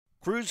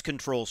Cruise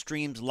Control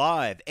streams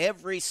live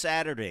every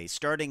Saturday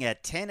starting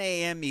at 10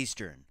 a.m.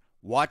 Eastern.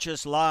 Watch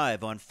us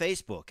live on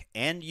Facebook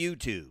and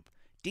YouTube.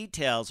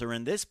 Details are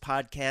in this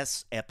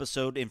podcast's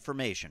episode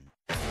information.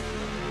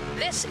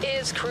 This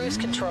is Cruise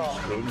Control.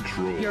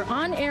 Your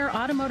on-air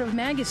automotive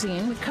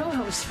magazine with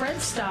co-hosts Fred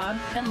Staab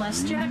and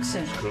Les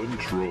Jackson.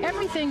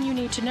 Everything you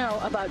need to know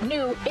about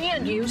new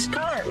and used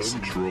cars.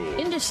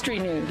 Industry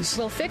news.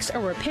 We'll fix or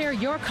repair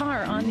your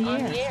car on the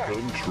air.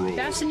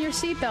 Fasten your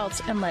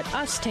seatbelts and let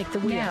us take the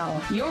wheel.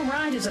 Now, your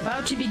ride is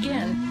about to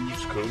begin.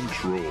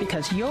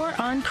 Because you're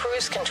on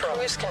Cruise Control.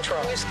 Cruise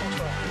Control. Cruise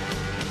Control.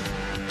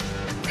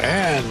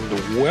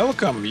 And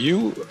welcome.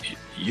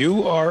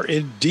 You are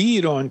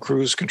indeed on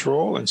Cruise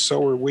Control, and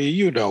so are we.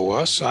 You know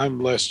us.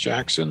 I'm Les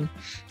Jackson.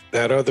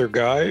 That other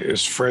guy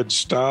is Fred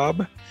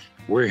Staab.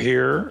 We're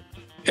here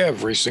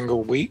every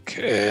single week,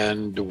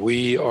 and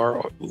we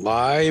are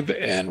live,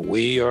 and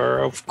we are,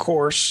 of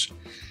course,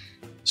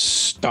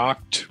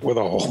 stocked with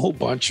a whole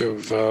bunch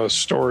of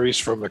stories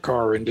from the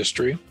car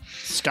industry.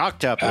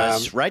 Stocked up,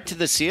 Les, right to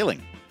the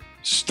ceiling.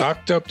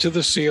 Stocked up to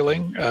the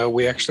ceiling.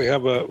 We actually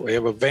have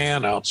a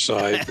van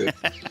outside that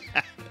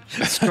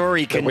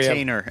story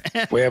container.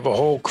 We have a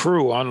whole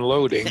crew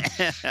unloading.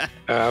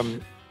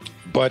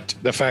 But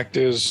the fact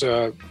is,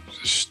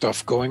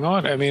 stuff going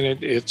on. I mean,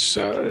 it's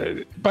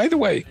by the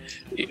way,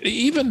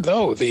 even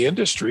though the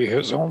industry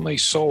has only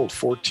sold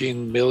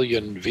 14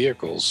 million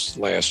vehicles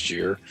last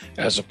year,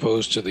 as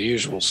opposed to the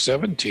usual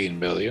 17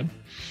 million,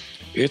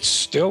 it's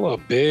still a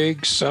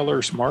big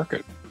seller's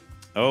market.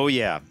 Oh,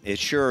 yeah, it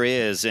sure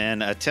is.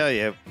 And I tell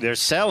you, they're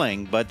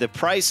selling, but the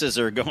prices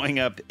are going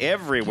up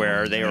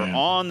everywhere. They are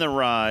on the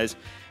rise.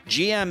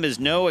 GM is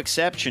no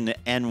exception.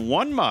 And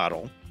one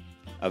model,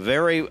 a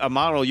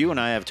model you and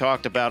I have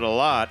talked about a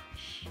lot,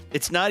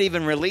 it's not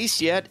even released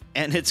yet,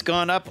 and it's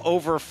gone up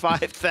over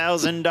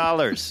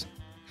 $5,000.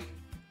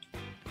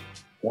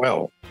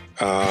 Well,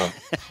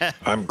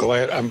 I'm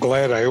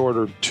glad I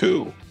ordered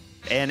two.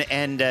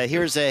 And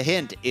here's a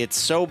hint. It's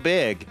so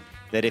big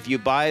that if you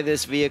buy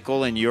this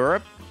vehicle in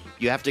Europe,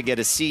 you have to get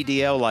a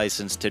CDL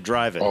license to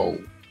drive it.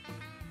 Oh,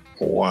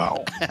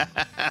 wow.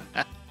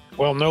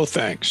 Well, no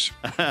thanks.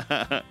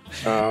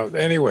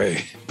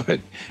 Anyway, but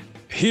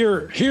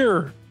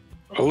here,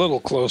 a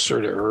little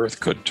closer to Earth,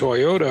 could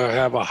Toyota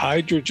have a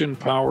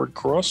hydrogen-powered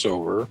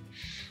crossover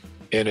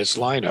in its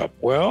lineup?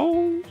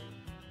 Well,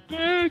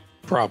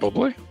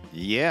 probably.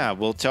 Yeah,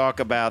 we'll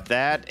talk about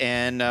that.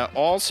 And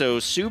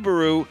also,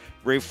 Subaru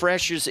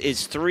refreshes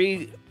its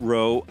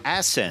 3-row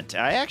Ascent.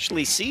 I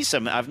actually see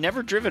some. I've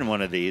never driven one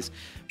of these,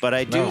 but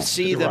I do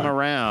see them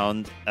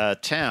around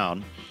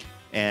town.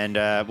 And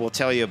we'll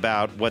tell you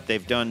about what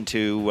they've done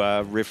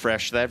to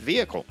refresh that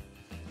vehicle.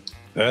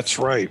 That's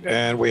right.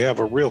 And we have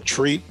a real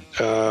treat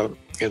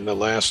in the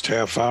last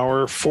half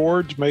hour.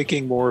 Ford's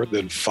making more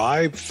than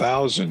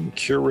 5,000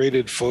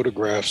 curated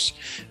photographs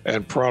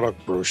and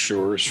product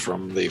brochures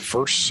from the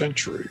first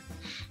century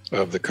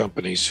of the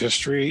company's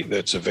history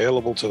that's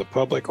available to the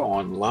public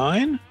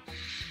online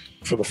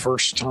for the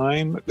first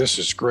time. This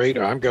is great.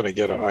 I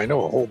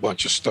know a whole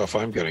bunch of stuff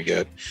I'm going to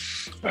get.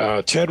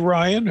 Ted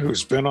Ryan,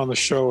 who's been on the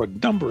show a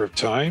number of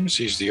times,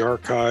 he's the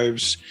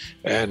Archives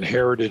and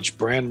Heritage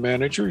Brand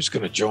Manager. He's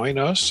going to join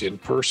us in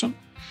person.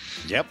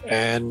 Yep.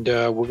 And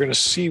we're going to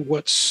see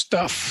what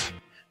stuff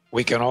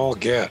we can all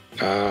get.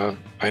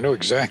 I know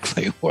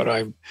exactly what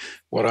I'm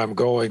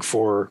going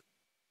for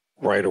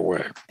right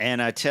away. And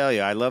I tell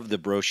you, I love the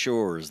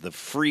brochures, the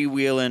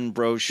freewheeling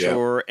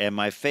brochure, and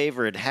my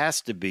favorite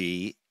has to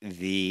be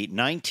the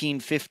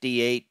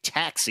 1958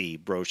 taxi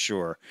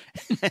brochure.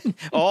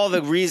 All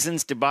the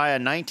reasons to buy a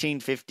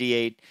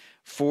 1958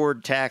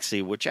 Ford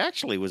taxi, which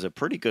actually was a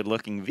pretty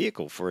good-looking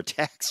vehicle for a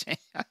taxi.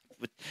 I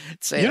would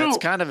say that's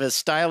kind of a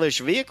stylish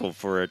vehicle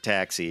for a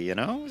taxi, you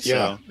know?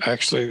 Yeah,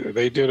 actually,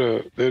 they did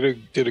a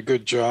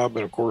good job,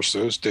 and of course,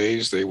 those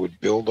days they would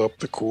build up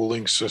the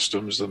cooling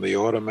systems and the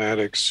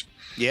automatics.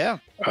 Yeah.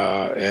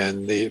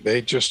 And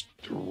they just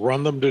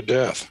run them to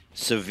death.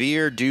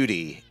 Severe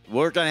duty.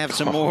 We're going to have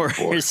some more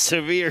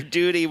severe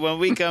duty when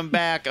we come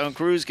back on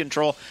Cruise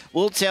Control.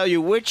 We'll tell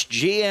you which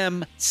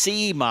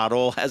GMC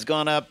model has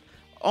gone up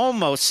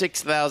almost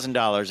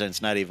 $6,000, and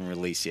it's not even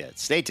released yet.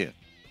 Stay tuned.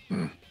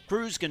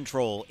 Cruise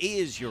Control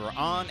is your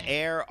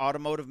on-air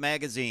automotive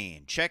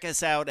magazine. Check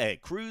us out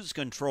at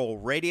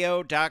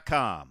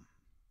cruisecontrolradio.com.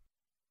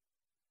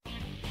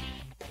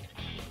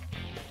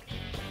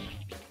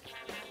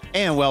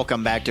 And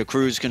welcome back to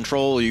Cruise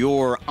Control,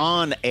 your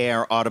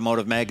on-air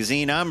automotive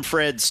magazine. I'm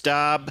Fred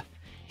Staab.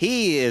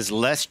 He is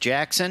Les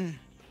Jackson.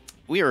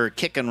 We are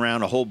kicking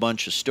around a whole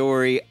bunch of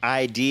story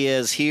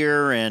ideas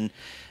here, and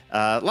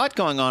a lot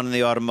going on in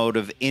the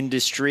automotive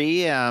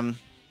industry.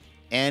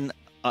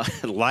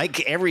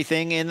 Like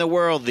everything in the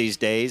world these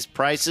days,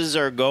 prices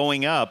are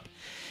going up.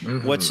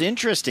 Mm-hmm. What's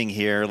interesting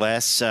here,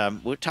 Les,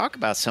 we'll talk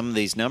about some of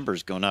these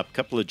numbers going up. A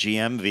couple of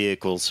GM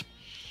vehicles.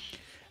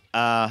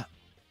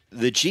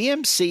 The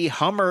GMC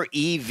Hummer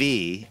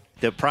EV,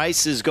 the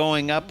price is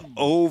going up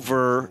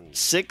over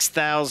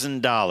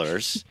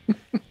 $6,000.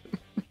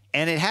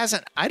 And it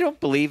hasn't, I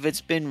don't believe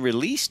it's been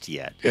released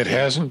yet. It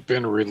hasn't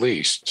been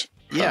released.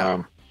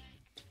 Yeah.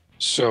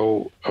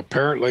 So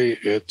apparently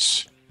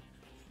it's,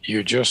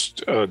 you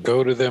just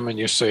go to them and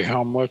you say,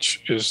 how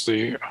much is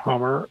the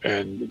Hummer?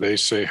 And they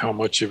say, how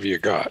much have you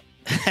got?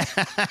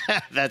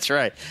 That's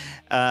right.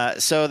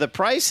 So the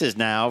prices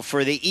now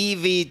for the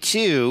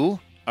EV2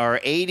 are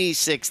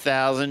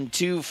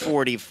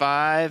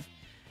 $86,245.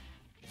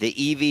 The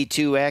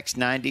EV2X,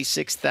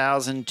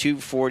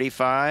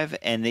 $96,245,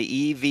 and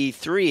the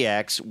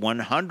EV3X,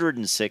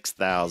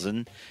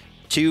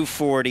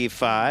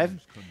 $106,245.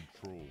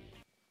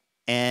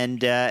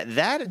 And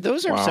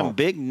those are some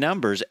big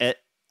numbers.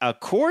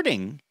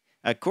 According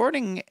to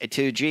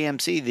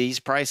GMC, these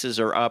prices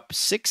are up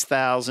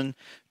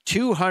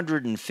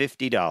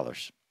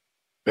 $6,250.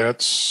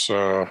 That's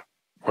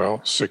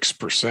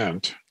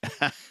 6%.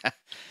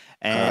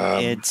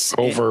 And it's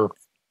over.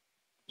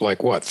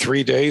 Like what,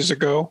 3 days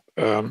ago?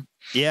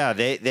 Yeah,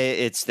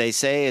 they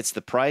say it's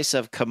the price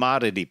of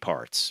commodity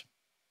parts.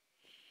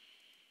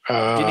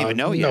 Didn't even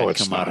know you had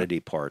commodity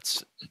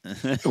parts.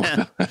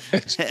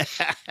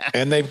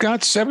 And they've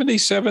got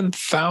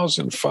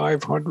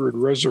 77,500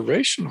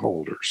 reservation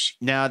holders.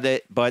 Now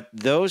but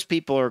those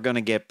people are going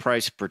to get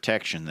price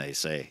protection. They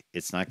say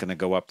it's not going to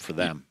go up for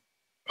them.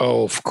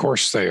 Oh, of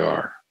course they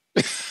are.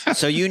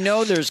 So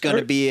there's going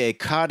to be a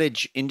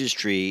cottage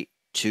industry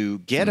to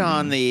get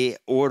on the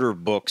order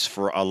books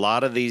for a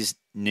lot of these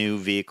new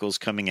vehicles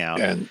coming out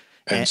and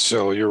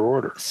sell your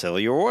order. Sell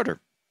your order.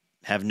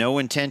 Have no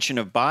intention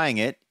of buying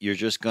it. You're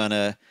just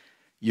gonna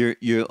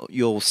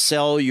you'll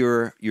sell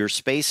your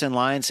space in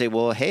line. Say,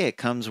 well, hey, it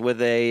comes with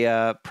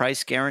a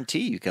price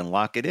guarantee. You can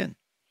lock it in.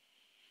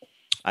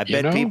 I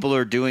bet people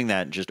are doing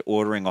that and just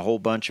ordering a whole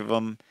bunch of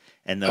them.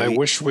 And I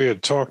wish we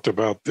had talked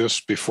about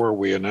this before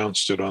we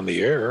announced it on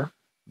the air.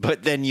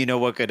 But then you know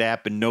what could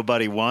happen?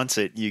 Nobody wants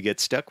it. You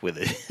get stuck with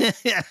it.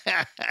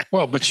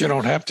 Well, but you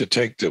don't have to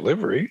take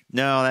delivery.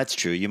 No, that's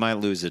true. You might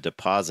lose a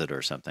deposit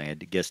or something, I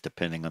guess,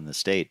 depending on the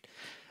state.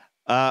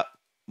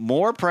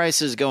 More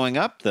prices going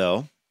up,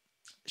 though.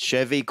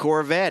 Chevy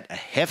Corvette, a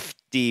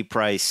hefty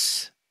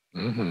price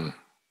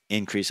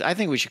increase. I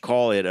think we should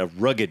call it a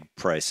rugged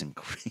price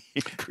increase.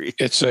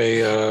 This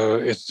is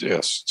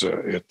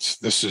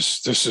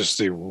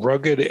the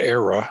rugged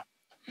era.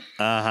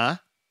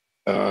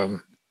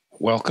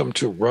 Welcome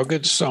to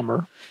Rugged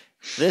Summer.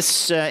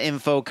 This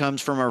info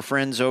comes from our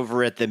friends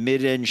over at the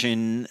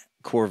Mid-Engine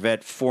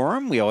Corvette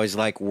Forum. We always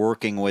like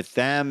working with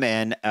them.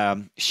 And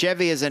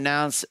Chevy has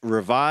announced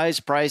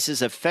revised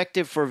prices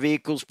effective for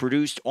vehicles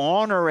produced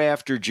on or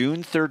after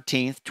June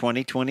 13th,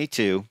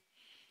 2022.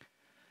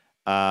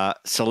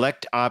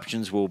 Select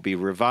options will be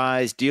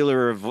revised.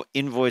 Dealer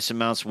invoice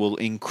amounts will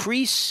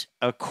increase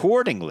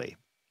accordingly.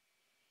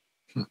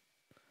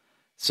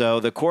 So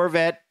the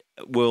Corvette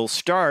will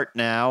start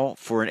now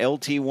for an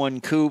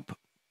LT1 coupe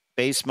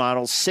base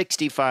model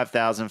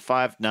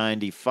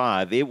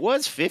 $65,595. It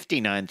was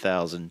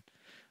 $59,000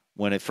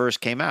 when it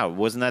first came out.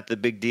 Wasn't that the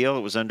big deal?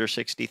 It was under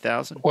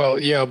 $60,000. Well,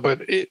 yeah,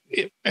 but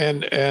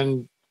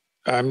and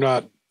I'm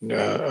not.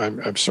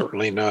 I'm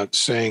certainly not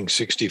saying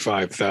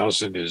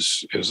 65,000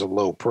 is a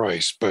low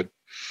price, but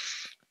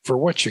for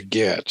what you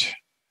get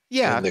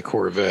in the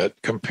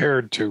Corvette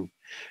compared to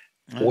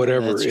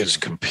whatever it's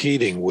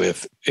competing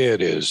with,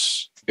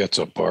 it's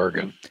a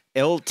bargain.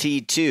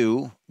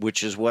 LT2,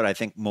 which is what I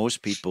think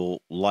most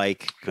people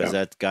like because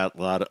that's got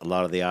a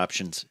lot of the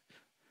options,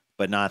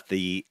 but not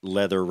the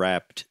leather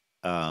wrapped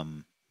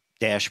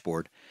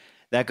dashboard.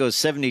 That goes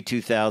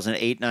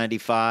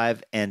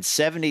 $72,895 and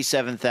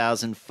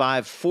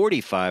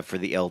 $77,545 for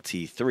the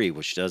LT3,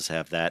 which does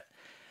have that.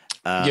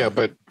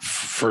 But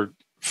for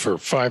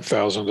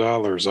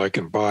 $5,000, I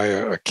can buy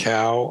a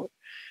cow,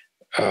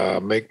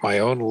 make my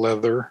own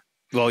leather.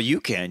 Well,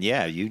 you can,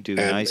 yeah. You do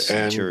nice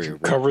interior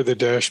work. Cover the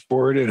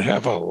dashboard and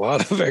have a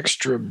lot of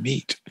extra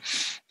meat.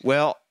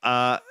 Well,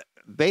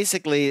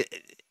 basically,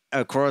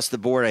 across the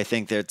board, I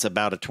think that's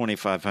about a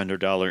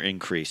 $2,500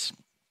 increase.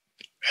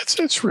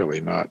 It's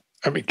really not.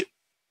 I mean,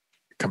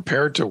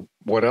 compared to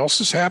what else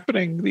is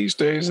happening these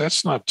days,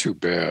 that's not too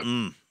bad.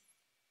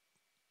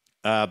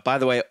 By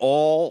the way,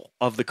 all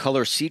of the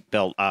color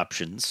seatbelt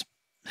options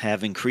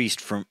have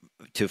increased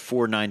to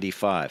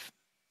 $495.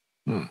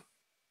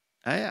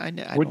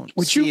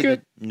 Would you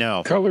get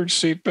no colored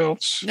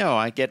seatbelts? No,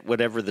 I get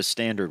whatever the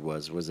standard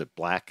was. Was it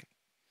black?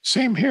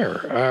 Same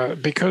here,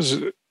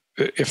 because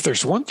if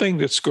there's one thing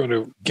that's going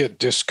to get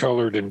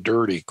discolored and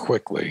dirty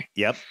quickly,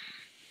 yep.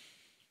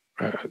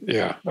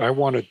 I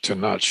want it to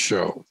not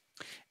show.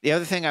 The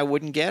other thing I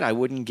wouldn't get.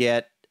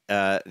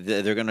 They're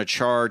going to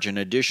charge an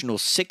additional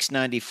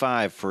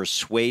 $695 for a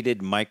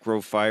suede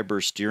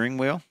microfiber steering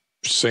wheel.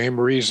 Same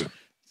reason.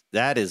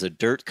 That is a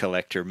dirt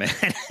collector, man.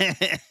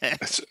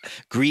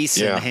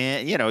 Grease and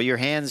hand. Your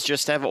hands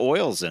just have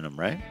oils in them,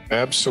 right?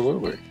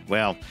 Absolutely.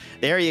 Well,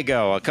 there you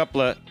go. A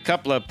couple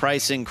of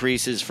price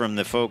increases from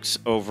the folks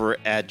over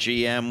at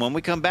GM. When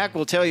we come back,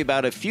 we'll tell you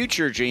about a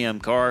future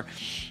GM car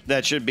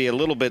that should be a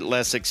little bit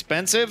less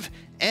expensive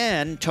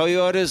and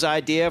Toyota's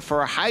idea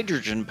for a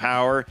hydrogen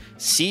power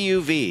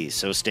CUV.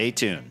 So stay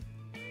tuned.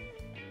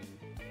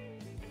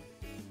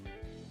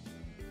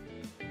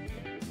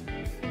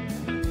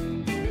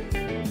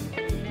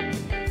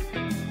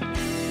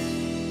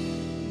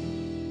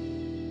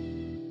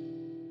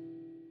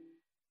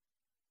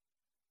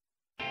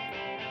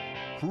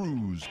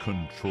 Cruise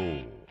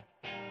Control.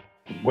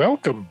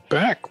 Welcome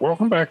back.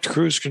 Welcome back to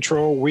Cruise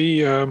Control.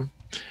 We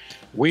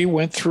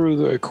went through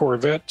the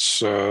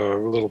Corvette's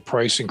little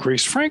price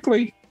increase.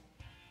 Frankly,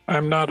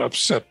 I'm not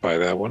upset by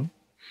that one.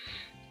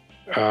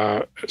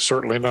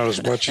 Certainly not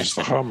as much as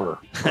the Hummer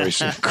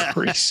price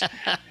increase,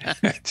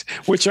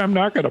 which I'm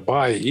not going to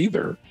buy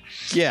either.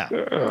 Yeah.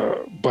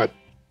 But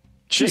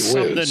just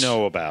something to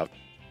know about.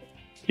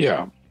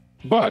 Yeah.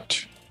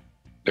 But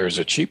there's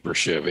a cheaper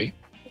Chevy.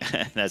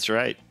 That's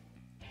right.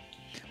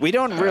 We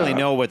don't really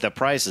know what the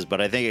price is, but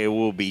I think it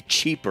will be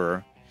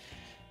cheaper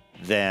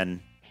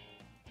than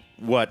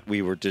what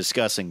we were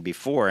discussing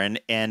before. And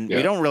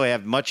we don't really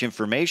have much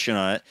information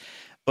on it,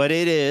 but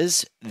it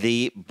is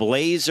the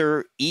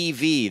Blazer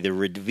EV. The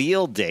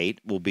reveal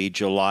date will be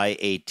July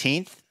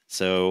 18th,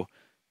 so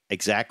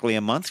exactly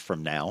a month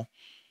from now.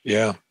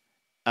 Yeah.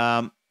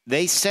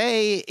 They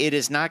say it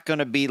is not going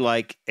to be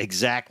like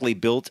exactly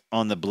built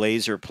on the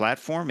Blazer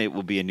platform. It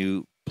will be a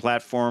new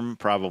platform,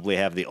 probably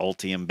have the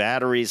Ultium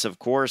batteries, of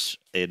course.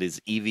 It is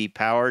EV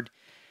powered,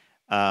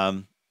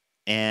 and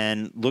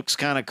looks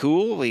kind of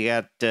cool. We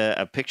got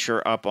a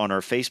picture up on our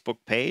Facebook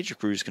page,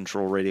 Cruise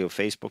Control Radio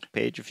Facebook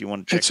page, if you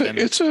want to check it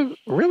out.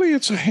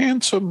 It's a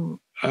handsome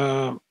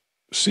CUV.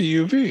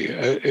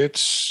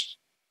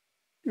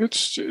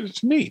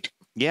 It's neat.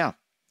 Yeah,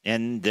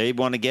 and they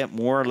want to get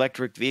more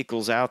electric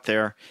vehicles out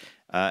there.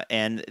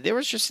 And there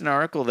was just an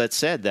article that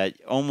said that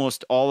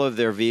almost all of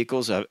their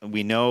vehicles,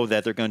 we know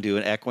that they're going to do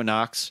an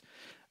Equinox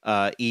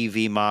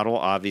EV model,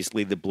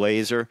 obviously the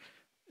Blazer.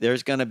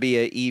 There's going to be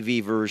an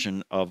EV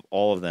version of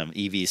all of them.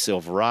 EV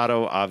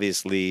Silverado,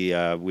 obviously,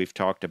 we've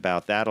talked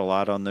about that a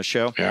lot on the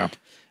show. Yeah.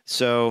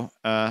 So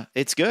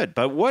it's good.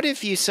 But what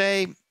if you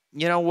say,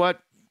 you know what?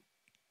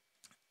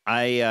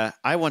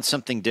 I want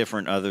something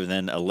different other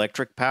than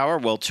electric power.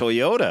 Well,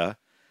 Toyota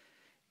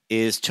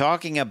is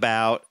talking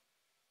about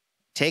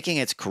taking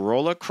its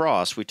Corolla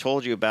Cross. We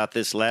told you about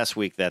this last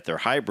week, that their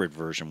hybrid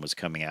version was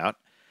coming out,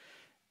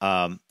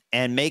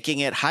 and making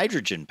it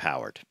hydrogen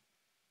powered.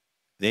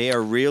 They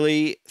are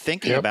really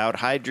thinking about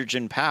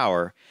hydrogen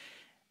power.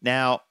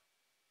 Now,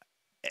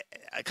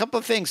 a couple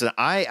of things.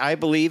 I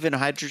believe in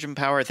hydrogen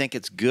power. I think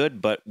it's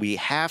good, but we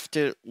have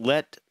to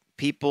let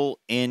people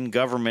in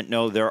government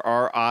know there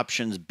are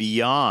options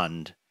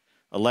beyond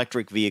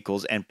electric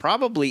vehicles, and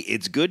probably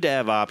it's good to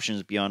have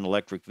options beyond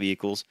electric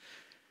vehicles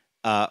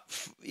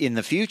in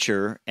the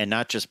future, and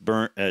not just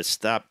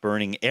stop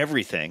burning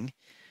everything,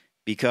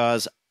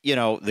 because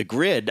the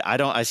grid.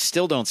 I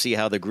still don't see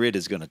how the grid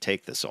is going to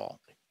take this all.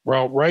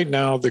 Well, right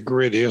now the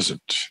grid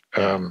isn't.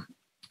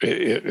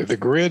 The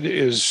grid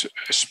is,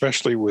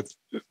 especially with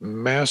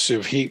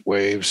massive heat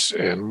waves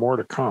and more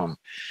to come,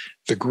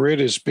 the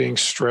grid is being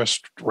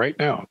stressed right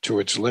now to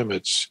its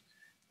limits.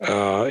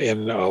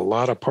 In a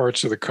lot of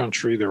parts of the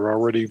country, they're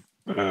already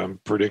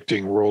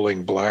predicting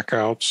rolling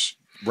blackouts.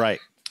 Right.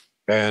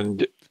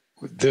 And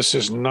this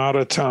is not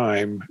a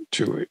time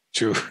to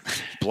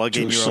plug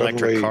in your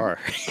electric car.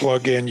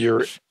 Plug in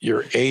your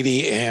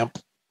 80 amp,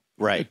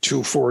 right,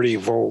 240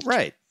 volt,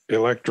 right,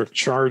 electric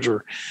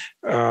charger,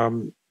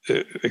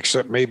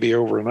 except maybe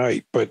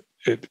overnight. But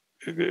it's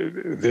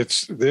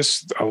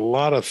a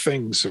lot of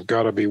things have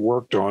got to be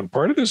worked on.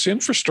 Part of this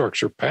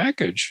infrastructure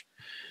package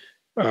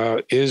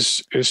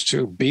is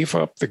to beef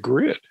up the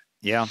grid.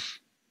 Yeah,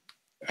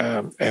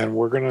 and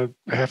we're going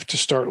to have to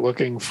start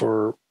looking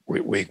for.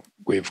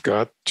 We've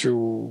got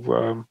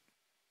to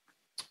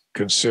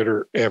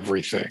consider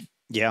everything.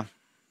 Yeah,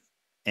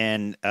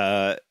 and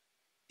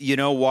you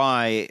know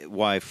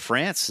why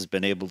France has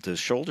been able to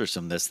shoulder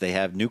some of this? They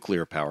have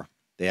nuclear power.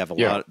 They have a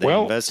lot. They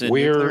invested in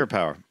nuclear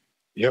power.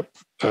 Yep.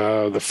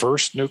 The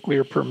first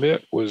nuclear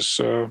permit was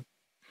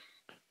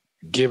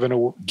given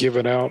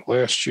out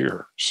last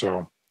year.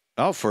 So.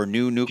 Oh, for a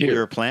new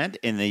nuclear plant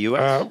in the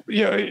U.S.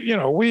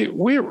 Yeah,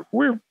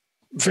 we're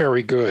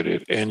very good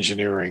at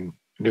engineering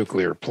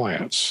nuclear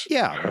plants.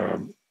 Yeah.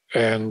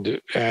 And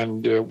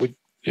we,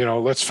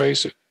 let's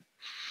face it,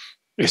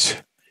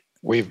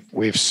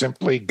 we've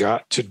simply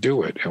got to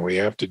do it, and we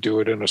have to do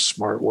it in a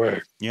smart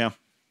way. Yeah.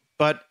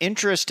 But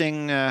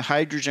interesting,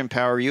 hydrogen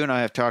power, you and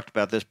I have talked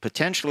about this,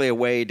 potentially a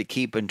way to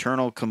keep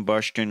internal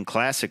combustion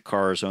classic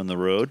cars on the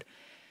road.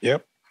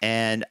 Yep.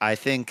 And I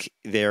think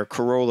their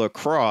Corolla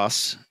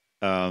Cross,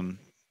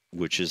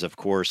 which is, of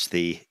course,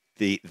 the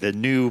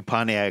new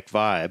Pontiac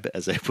Vibe,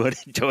 as I put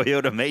it,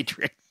 Toyota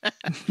Matrix.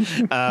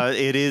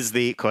 It is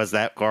because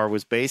that car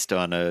was based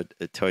on a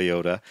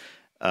Toyota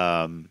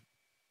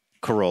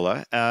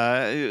Corolla.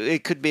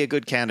 It could be a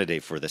good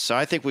candidate for this. So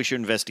I think we should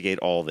investigate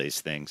all these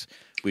things.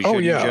 We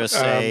shouldn't just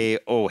say,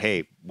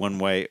 hey, one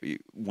way.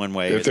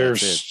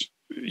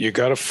 You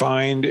got to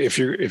find, if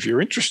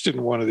you're interested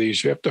in one of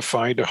these, you have to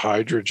find a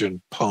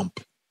hydrogen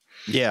pump.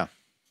 Yeah.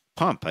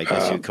 Pump, I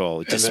guess you'd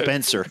call it.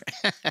 Dispenser.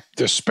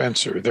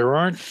 Dispenser. There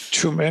aren't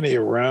too many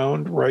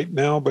around right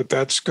now, but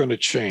that's going to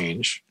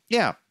change.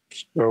 Yeah.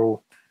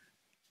 So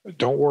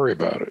don't worry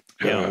about it.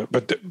 Yeah.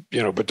 But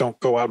don't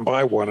go out and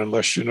buy one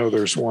unless you know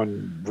there's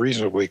one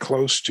reasonably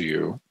close to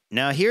you.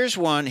 Now, here's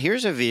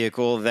a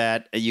vehicle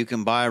that you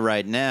can buy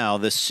right now,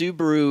 the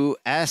Subaru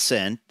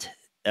Ascent.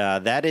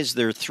 That is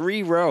their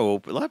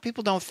 3-row. A lot of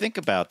people don't think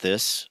about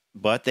this,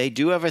 but they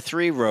do have a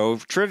 3-row.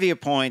 Trivia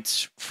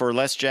points for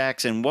Les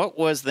Jackson. What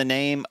was the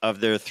name of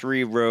their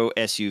 3-row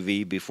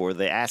SUV before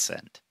the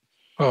Ascent?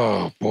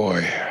 Oh,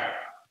 boy.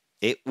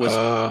 It was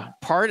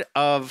part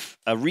of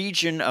a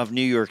region of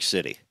New York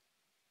City.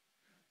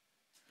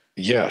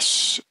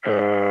 Yes.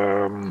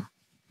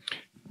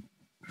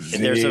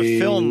 There's a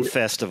film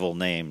festival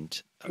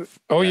named.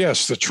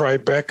 Yes, the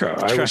Tribeca.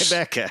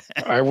 Tribeca.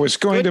 I was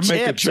going to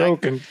make a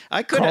joke and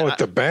call it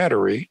the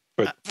Battery,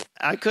 but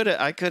I could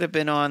have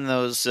been on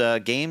those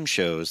game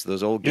shows,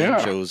 those old game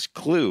shows.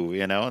 Clue,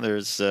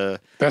 there's.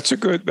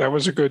 That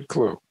was a good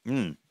clue.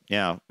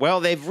 Yeah. Well,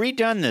 they've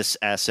redone this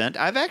Ascent.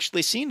 I've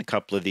actually seen a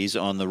couple of these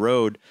on the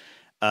road.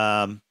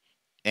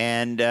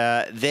 And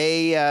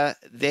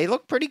they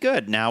look pretty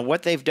good. Now,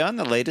 what they've done,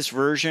 the latest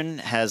version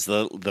has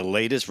the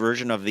latest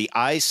version of the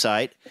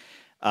EyeSight.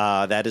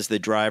 That is the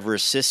driver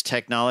assist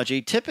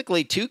technology.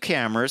 Typically 2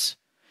 cameras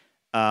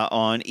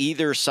on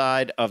either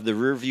side of the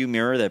rearview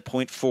mirror that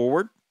point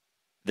forward.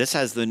 This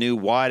has the new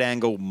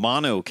wide-angle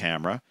mono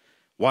camera.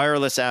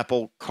 Wireless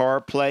Apple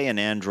CarPlay and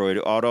Android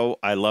Auto.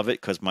 I love it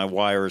because my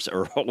wires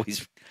are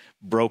always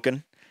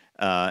broken.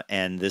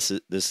 And this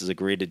is a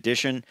great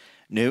addition.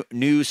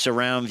 New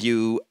surround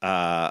view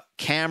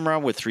camera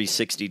with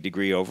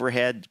 360-degree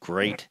overhead.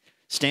 Great.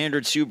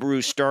 Standard Subaru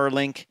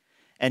Starlink.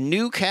 And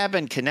new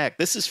Cabin Connect.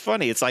 This is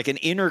funny. It's like an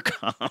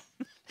intercom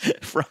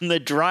from the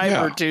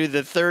driver to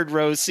the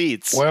 3rd-row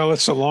seats. Well,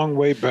 it's a long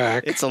way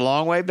back. It's a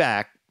long way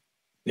back.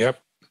 Yep.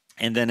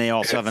 And then they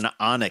also have an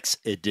Onyx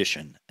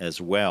edition as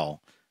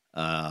well.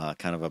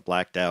 Kind of a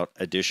blacked-out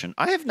edition.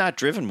 I have not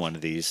driven one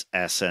of these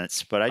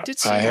Ascents, but I did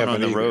see one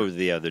on the road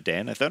the other day,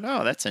 and I thought,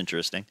 oh, that's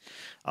interesting.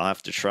 I'll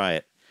have to try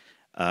it.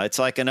 It's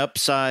like an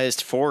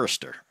upsized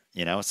Forester.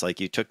 It's like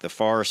you took the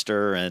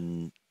Forester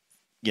and,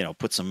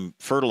 put some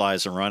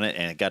fertilizer on it,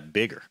 and it got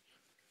bigger.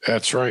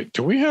 That's right.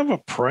 Do we have a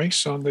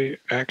price on the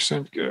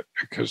Ascent?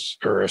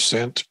 Or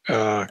Ascent?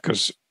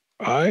 Because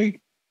I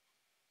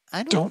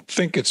don't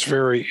think it's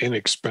very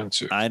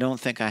inexpensive. I don't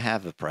think I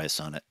have a price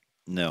on it.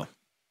 No.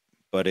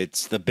 But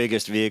it's the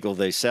biggest vehicle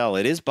they sell.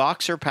 It is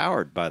Boxer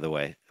powered, by the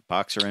way.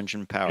 Boxer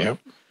engine powered. Yep.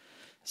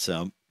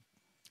 So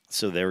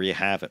there you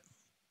have it.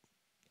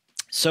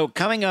 So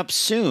coming up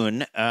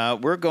soon,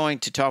 we're going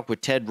to talk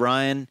with Ted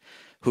Ryan,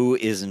 who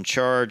is in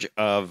charge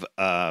of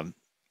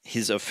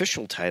his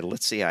official title.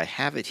 Let's see, I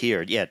have it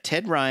here. Yeah,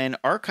 Ted Ryan,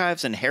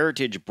 Archives and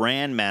Heritage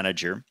Brand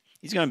Manager.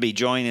 He's going to be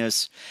joining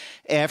us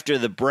after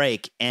the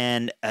break.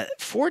 And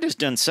Ford has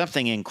done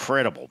something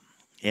incredible.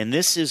 And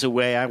this is a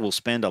way I will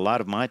spend a lot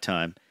of my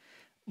time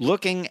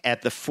looking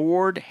at the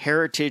Ford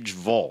Heritage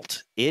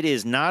Vault. It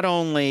is not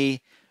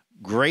only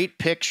great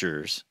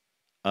pictures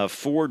of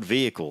Ford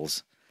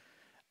vehicles,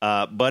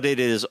 but it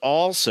is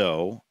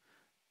also,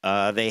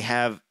 they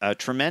have a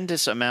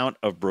tremendous amount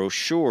of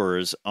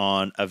brochures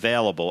on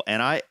available.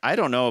 And I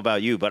don't know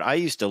about you, but I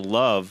used to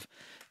love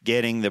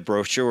getting the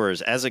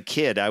brochures. As a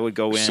kid, I would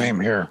go in. Same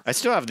here. I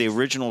still have the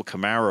original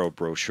Camaro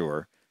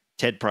brochure.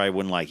 Ted probably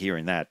wouldn't like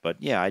hearing that, but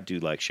yeah, I do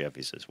like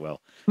Chevys as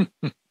well.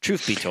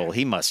 Truth be told,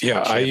 he must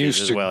like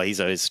Chevys as well. He's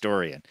a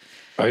historian.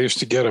 I used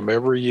to get them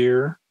every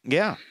year.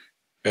 Yeah.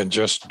 And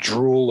just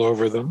drool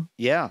over them.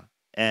 Yeah.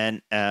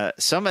 And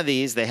some of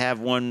these, they have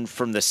one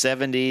from the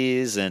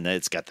 70s, and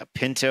it's got the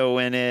Pinto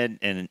in it.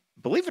 And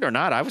believe it or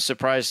not, I was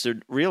surprised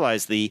to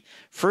realize the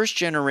first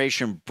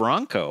generation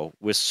Bronco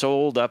was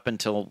sold up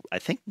until, I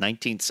think,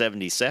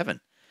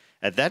 1977.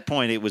 At that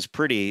point, it was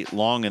pretty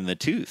long in the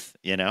tooth,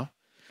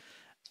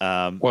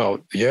 Well,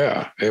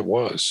 yeah, it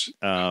was.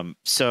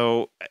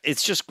 So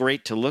it's just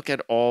great to look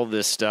at all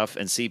this stuff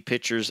and see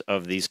pictures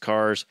of these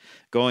cars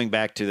going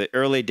back to the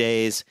early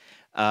days.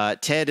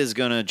 Ted is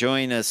going to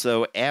join us,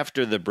 though,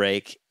 after the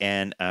break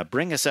and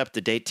bring us up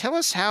to date. Tell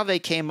us how they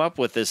came up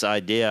with this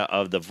idea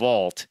of the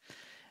vault,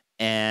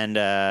 and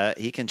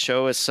he can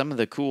show us some of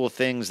the cool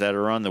things that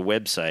are on the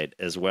website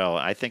as well.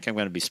 I think I'm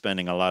going to be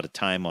spending a lot of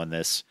time on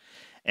this,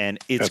 and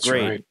it's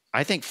great. Right.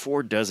 I think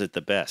Ford does it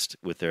the best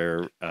with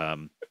their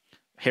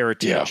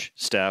heritage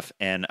stuff,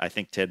 and I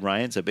think Ted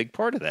Ryan's a big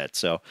part of that.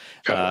 So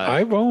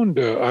I've owned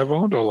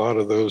a lot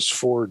of those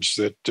Fords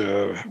that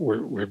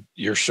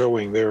you're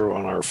showing there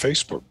on our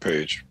Facebook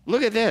page.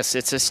 Look at this.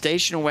 It's a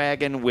station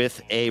wagon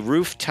with a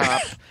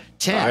rooftop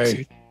tent.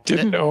 I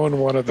didn't own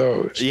one of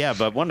those. Yeah,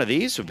 but one of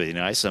these would be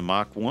nice, a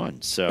Mach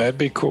 1. So that'd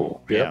be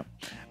cool. Yep.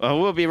 Yeah.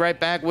 Well, we'll be right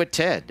back with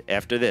Ted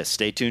after this.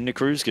 Stay tuned to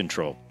Cruise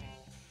Control.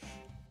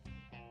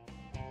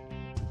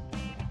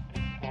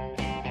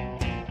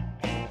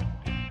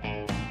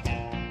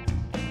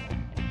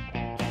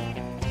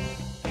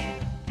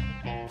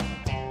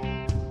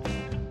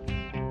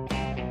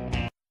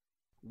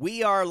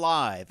 We are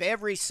live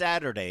every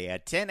Saturday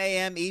at 10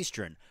 a.m.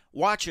 Eastern.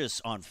 Watch us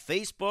on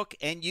Facebook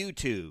and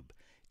YouTube.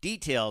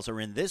 Details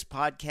are in this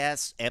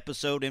podcast's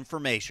episode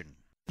information.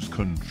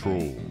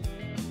 Control.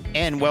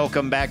 And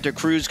welcome back to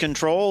Cruise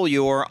Control,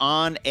 your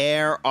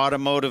on-air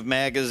automotive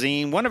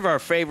magazine. One of our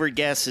favorite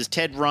guests is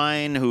Ted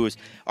Ryan, who is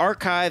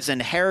Archives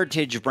and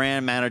Heritage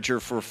Brand Manager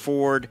for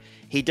Ford.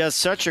 He does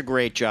such a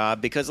great job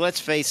because, let's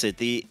face it,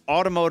 the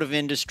automotive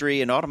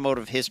industry and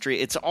automotive history,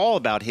 it's all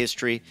about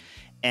history,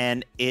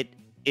 and it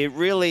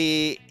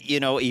really,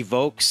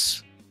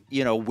 evokes,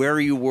 where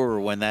you were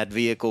when that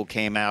vehicle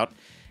came out.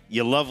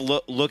 You love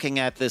looking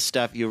at this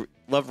stuff. You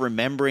love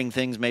remembering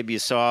things maybe you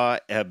saw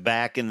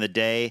back in the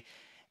day.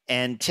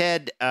 And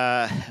Ted,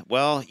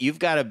 you've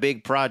got a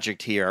big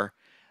project here,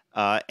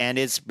 and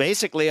it's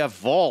basically a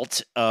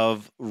vault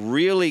of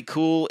really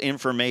cool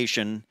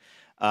information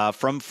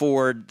from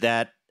Ford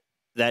that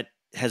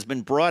has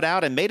been brought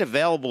out and made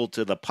available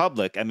to the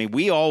public. I mean,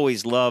 we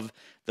always love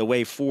the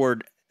way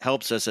Ford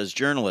helps us as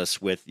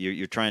journalists with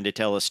you're trying to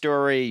tell a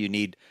story. You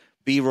need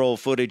B-roll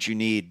footage. You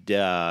need,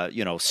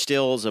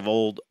 stills of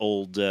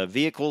old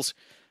vehicles.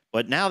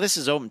 But now this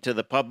is open to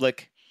the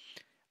public.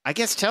 I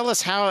guess tell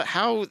us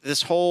how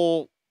this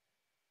whole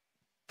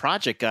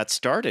project got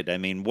started. I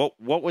mean, what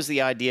was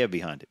the idea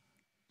behind it?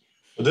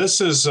 This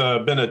has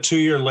been a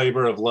 2-year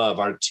labor of love.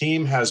 Our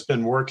team has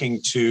been working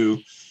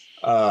to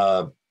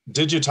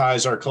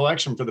digitize our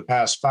collection for the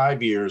past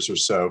 5 years or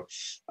so.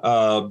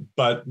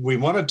 But we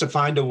wanted to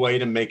find a way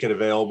to make it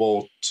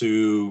available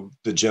to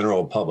the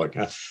general public.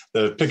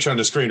 The picture on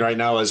the screen right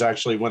now is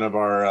actually one of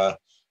our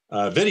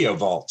video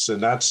vaults,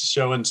 and that's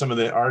showing some of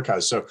the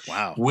archives. So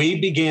wow. We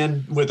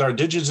began with our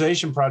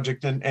digitization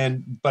project,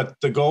 but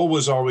the goal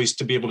was always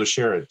to be able to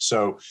share it.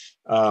 So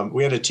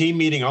we had a team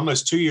meeting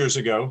almost 2 years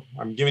ago.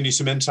 I'm giving you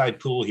some inside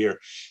pool here.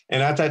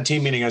 And at that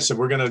team meeting, I said,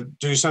 we're going to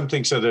do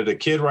something so that a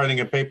kid writing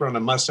a paper on a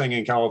Mustang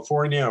in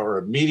California, or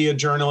a media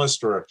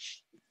journalist, or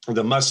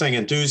the Mustang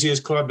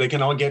Enthusiast Club, they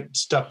can all get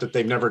stuff that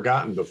they've never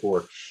gotten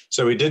before.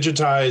 So we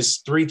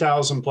digitized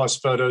 3,000 plus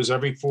photos,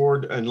 every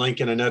Ford and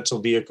Lincoln and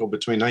Edsel vehicle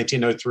between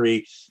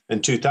 1903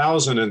 and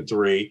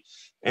 2003.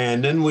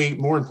 And then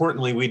more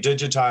importantly, we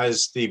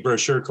digitized the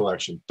brochure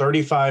collection.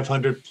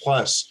 3,500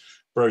 plus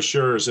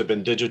brochures have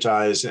been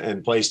digitized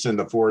and placed in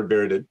the Ford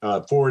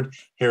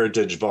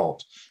Heritage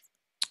Vault.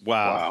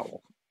 Wow.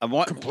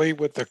 Complete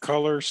with the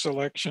color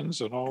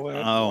selections and all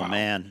that. Oh, wow.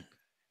 Man.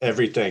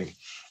 Everything.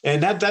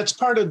 And that's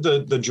part of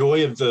the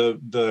joy of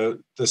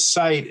the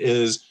site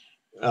is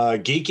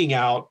geeking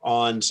out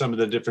on some of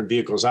the different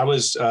vehicles. I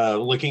was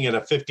looking at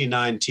a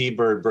 59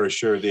 T-Bird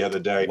brochure the other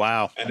day.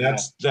 Wow. And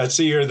that's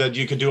the year that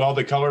you could do all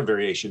the color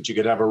variations. You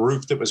could have a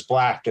roof that was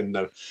black and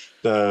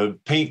the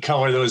paint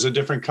color that was a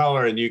different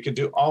color, and you could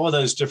do all of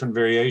those different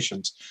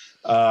variations.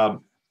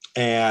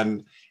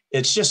 And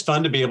it's just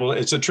fun to be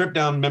it's a trip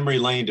down memory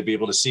lane to be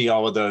able to see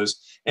all of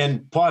those.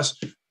 And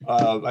plus,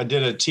 I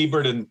did a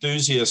T-Bird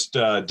enthusiast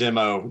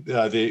demo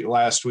the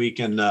last week,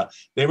 and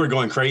they were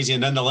going crazy.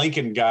 And then the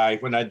Lincoln guy,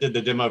 when I did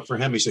the demo for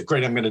him, he said,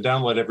 "Great, I'm going to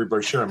download every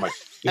brochure." I'm like,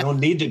 "You don't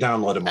need to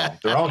download them all.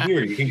 They're all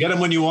here. You can get them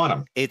when you want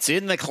them. It's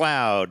in the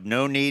cloud.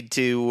 No need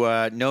to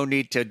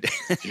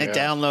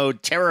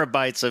download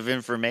terabytes of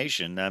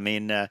information." I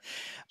mean,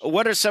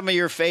 what are some of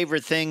your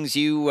favorite things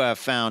you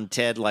found,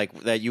 Ted,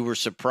 like that you were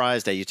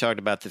surprised at? You talked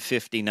about the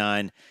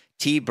 59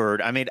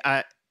 T-Bird. I mean,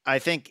 I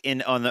think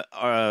on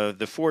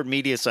the Ford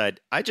media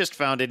side, I just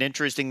found it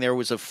interesting. There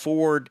was a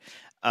Ford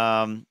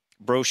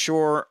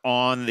brochure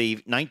on the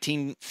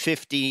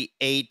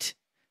 1958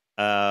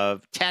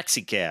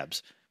 taxi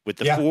cabs with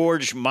the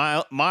Ford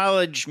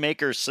Mileage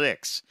Maker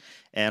 6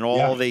 and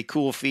all the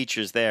cool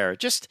features there.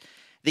 Just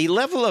the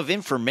level of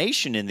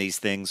information in these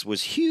things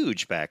was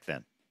huge back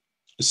then.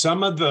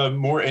 Some of the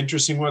more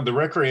interesting ones, the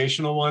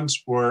recreational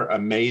ones, were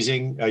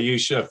amazing. You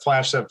should have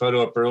flashed that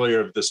photo up earlier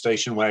of the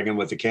station wagon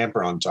with the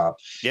camper on top.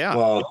 Yeah.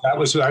 Well,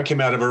 that came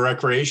out of a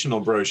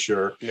recreational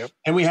brochure. Yep.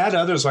 And we had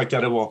others like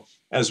that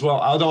as well.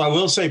 Although I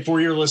will say,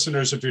 for your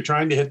listeners, if you're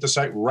trying to hit the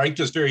site right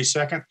this very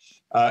second,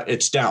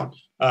 it's down.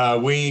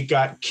 We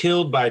got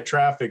killed by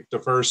traffic the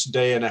first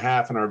day and a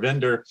half, and our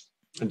vendor,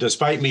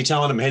 despite me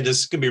telling them, "Hey,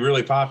 this is going to be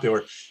really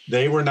popular,"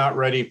 they were not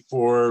ready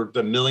for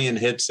the million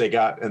hits they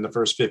got in the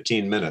first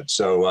 15 minutes.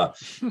 So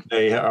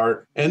they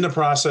are in the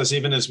process,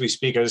 even as we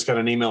speak. I just got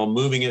an email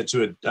moving it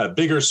to a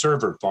bigger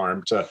server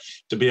farm to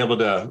be able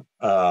to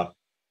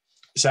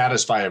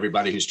satisfy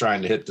everybody who's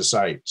trying to hit the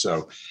site.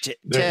 So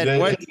Ted,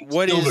 what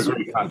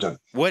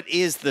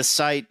is the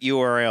site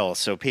URL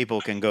so people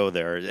can go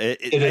there?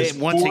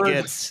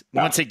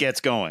 Once it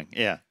gets going.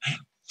 Yeah.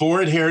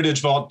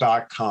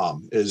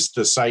 FordHeritageVault.com is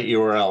the site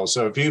URL.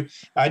 So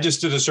I just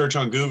did a search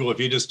on Google. If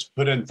you just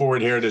put in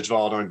Ford Heritage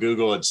Vault on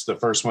Google, it's the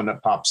first one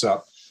that pops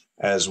up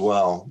as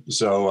well.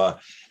 So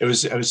it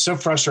was so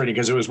frustrating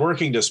because it was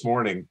working this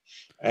morning,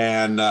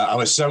 and I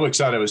was so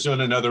excited. I was doing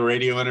another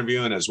radio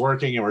interview, and it's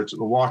working, and we're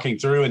walking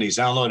through, and he's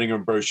downloading a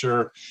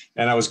brochure,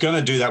 and I was going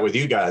to do that with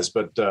you guys,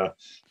 but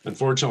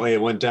unfortunately,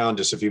 it went down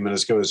just a few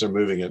minutes ago as they're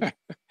moving it.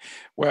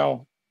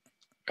 Well,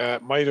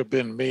 It might have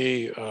been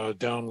me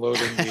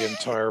downloading the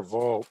entire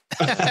vault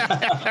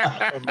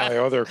on my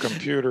other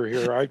computer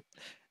here.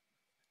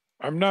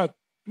 I'm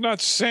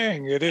not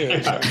saying it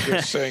is. I'm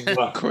just saying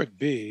it could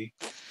be.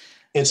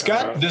 It's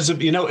got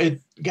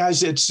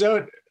guys. It's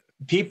so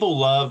people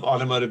love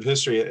automotive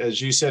history,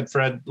 as you said,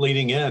 Fred.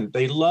 Leading in,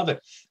 they love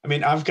it. I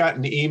mean, I've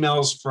gotten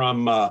emails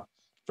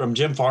from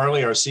Jim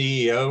Farley, our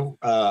CEO,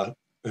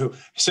 who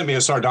sent me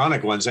a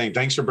sardonic one saying,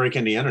 "Thanks for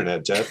breaking the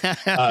internet, Ted.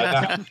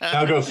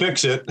 Now go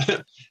fix it."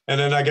 And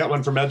then I got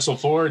one from Edsel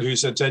Ford, who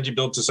said, "Ted, you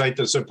built a site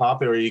that's so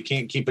popular you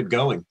can't keep it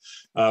going,"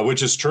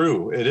 which is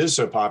true. It is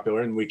so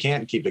popular, and we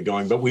can't keep it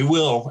going, but we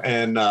will.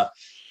 And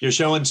you're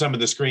showing some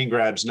of the screen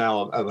grabs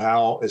now of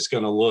how it's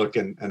going to look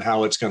and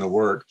how it's going to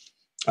work.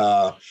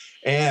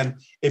 And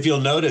if you'll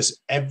notice,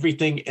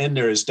 everything in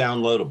there is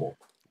downloadable.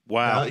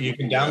 Wow. You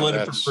can download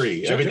it for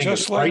free. Everything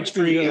is right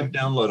free and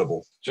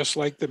downloadable. Just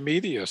like the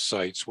media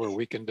sites where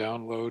we can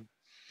download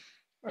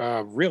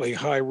really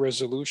high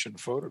resolution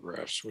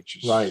photographs, which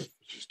is right.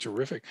 Which is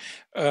terrific.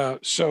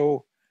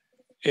 So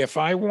if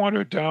I want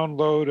to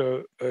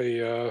download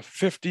a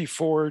 50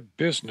 Ford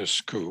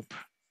Business Coupe,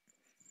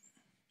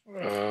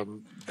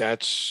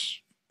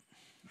 that's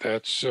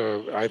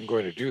I'm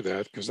going to do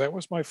that because that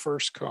was my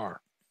first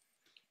car.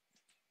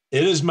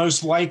 It is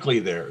most likely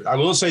there. I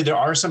will say there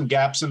are some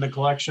gaps in the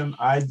collection.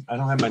 I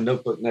don't have my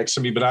notebook next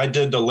to me, but I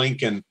did the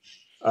Lincoln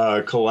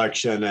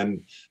collection.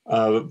 And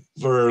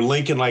for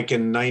Lincoln, like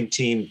in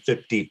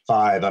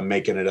 1955, I'm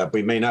making it up.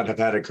 We may not have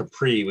had a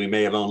Capri. We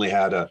may have only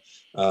had a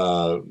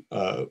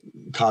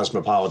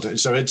Cosmopolitan.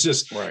 So it's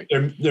just, right.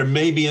 There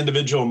may be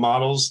individual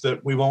models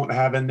that we won't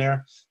have in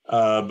there,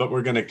 but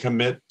we're going to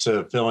commit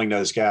to filling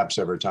those gaps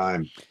over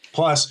time.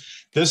 Plus,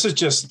 this is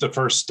just the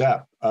first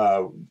step.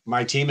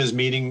 My team is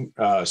meeting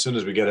as soon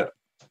as we get it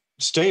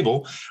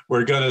stable.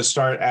 We're going to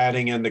start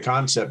adding in the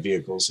concept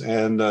vehicles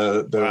and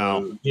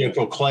the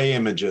vehicle clay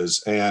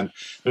images. And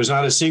there's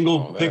not a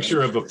single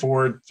picture of a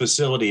Ford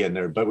facility in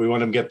there, but we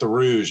want to get the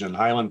Rouge and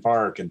Highland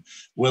Park and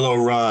Willow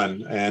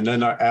Run, and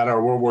then add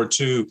our World War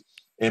II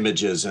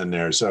images in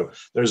there. So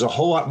there's a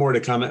whole lot more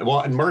to come. Well,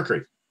 and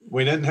Mercury,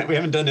 we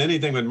haven't done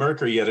anything with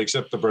Mercury yet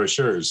except the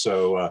brochures.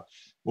 So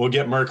we'll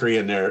get Mercury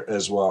in there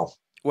as well.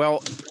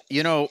 Well,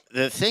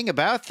 the thing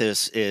about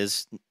this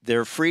is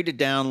they're free to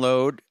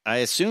download. I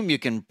assume you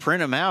can print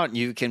them out and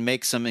you can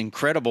make some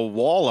incredible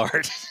wall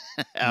art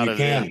out of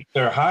it.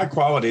 They're high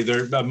quality.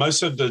 They're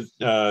most of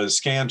the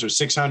scans are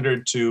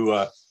 600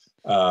 to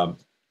about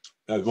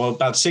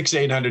 600 to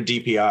 800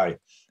 DPI.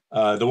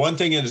 The one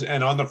thing is,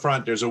 and on the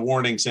front, there's a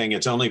warning saying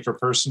it's only for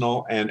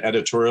personal and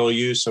editorial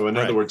use. So in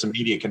other words, the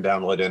media can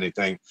download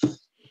anything,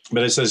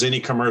 but it says any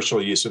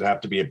commercial use would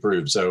have to be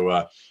approved.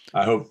 So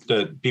I hope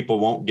that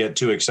people won't get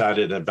too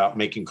excited about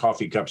making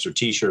coffee cups or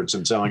T-shirts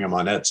and selling them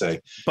on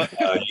Etsy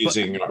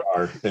using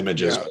our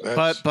images.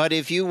 Yeah, but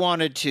if you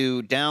wanted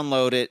to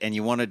download it and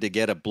you wanted to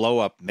get a blow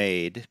up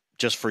made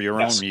just for your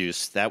own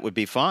use, that would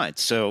be fine.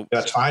 So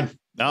that's fine.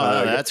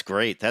 No, that's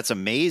great. That's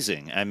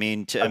amazing. I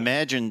mean, to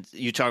imagine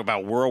you talk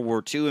about World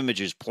War II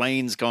images,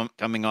 planes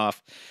coming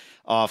off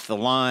the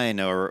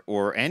line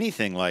or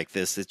anything like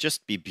this. It'd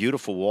just be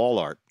beautiful wall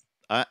art.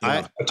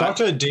 I talked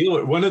to a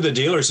dealer. One of the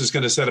dealers is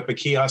going to set up a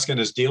kiosk in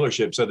his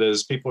dealership so that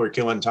as people are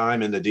killing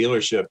time in the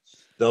dealership,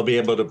 they'll be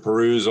able to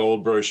peruse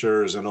old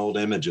brochures and old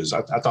images.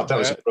 I thought that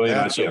was a brilliant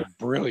idea. That's a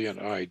brilliant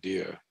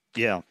idea.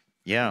 Yeah.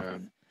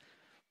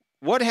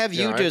 What have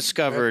you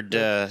discovered,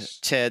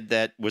 Ted,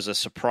 that was a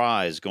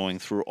surprise going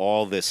through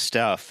all this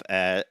stuff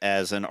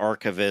as an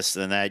archivist,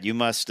 and that you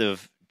must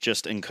have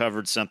just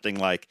uncovered something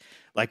like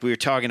we were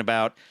talking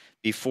about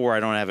before? I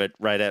don't have it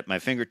right at my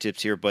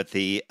fingertips here, but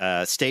the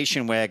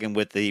station wagon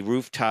with the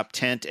rooftop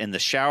tent and the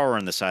shower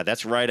on the side,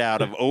 that's right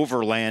out of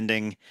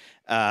Overlanding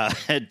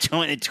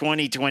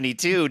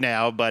 2022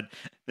 now, but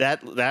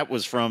that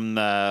was from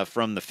the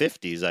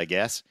 50s, I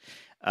guess.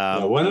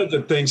 One of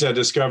the things I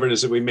discovered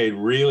is that we made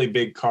really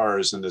big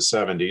cars in the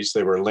 70s.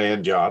 They were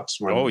land yachts.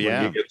 When you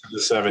get to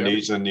the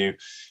 70s and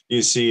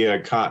you see a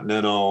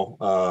Continental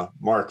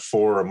Mark IV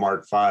or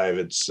Mark V,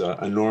 it's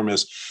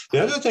enormous.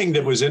 The other thing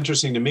that was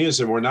interesting to me is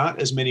there were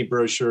not as many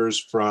brochures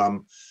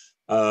from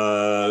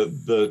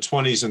the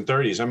 20s and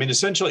 30s. I mean,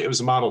 essentially it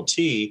was a Model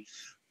T,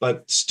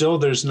 but still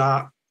there's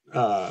not,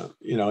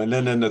 and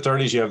then in the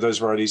 30s, you have those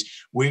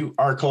varieties.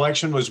 Our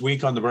collection was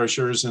weak on the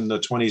brochures in the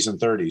 20s and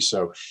 30s.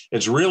 So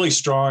it's really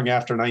strong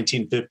after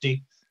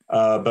 1950,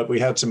 but we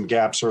had some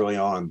gaps early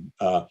on.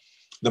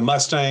 The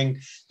Mustang,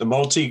 the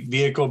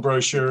multi-vehicle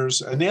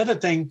brochures. And the other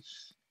thing,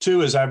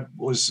 too, is I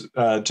was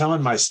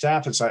telling my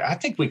staff, it's like, I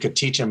think we could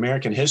teach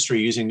American history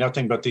using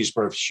nothing but these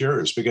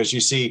brochures, because you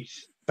see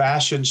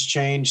fashions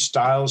change,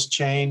 styles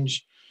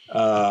change,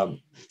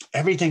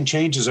 everything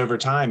changes over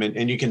time.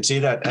 And you can see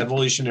that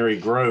evolutionary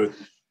growth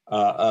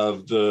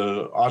of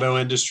the auto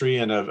industry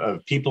and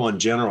of people in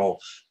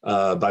general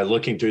by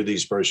looking through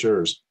these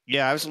brochures.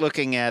 Yeah, I was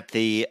looking at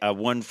the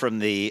one from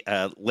the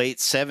late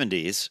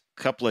 70s.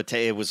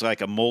 It was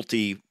like a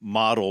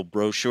multi-model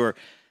brochure.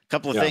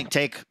 Couple of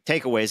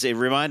takeaways. It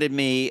reminded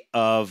me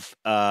of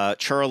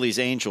Charlie's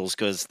Angels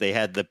because they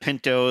had the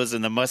Pintos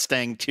and the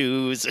Mustang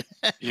 2s,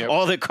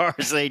 all the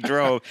cars they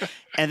drove.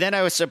 And then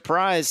I was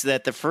surprised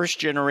that the first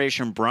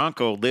generation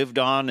Bronco lived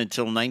on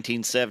until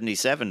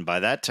 1977.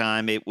 By that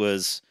time, it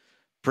was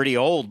pretty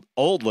old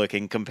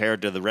looking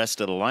compared to the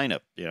rest of the lineup,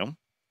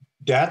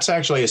 That's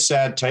actually a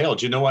sad tale.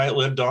 Do you know why it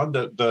lived on?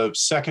 The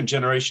second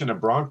generation of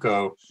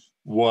Bronco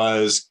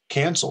was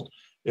canceled.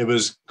 It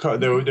was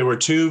there were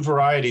two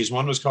varieties.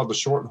 One was called the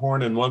short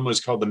horn and one was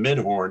called the mid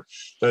horn.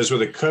 Those were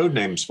the code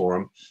names for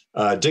them.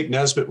 Dick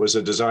Nesbitt was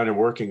a designer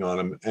working on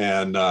them,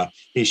 and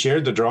he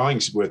shared the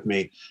drawings with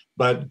me.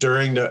 But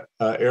during the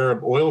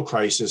Arab oil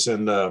crisis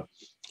and the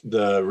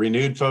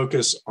renewed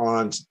focus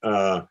on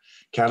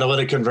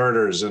catalytic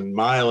converters and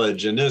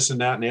mileage and this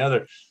and that and the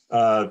other,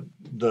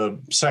 the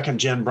second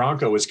gen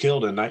Bronco was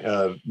killed in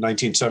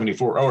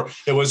 1974, or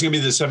it was going to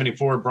be the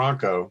 74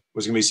 Bronco, it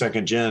was going to be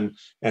second gen,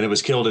 and it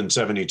was killed in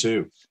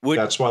 72.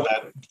 That's why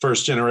that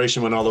first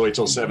generation went all the way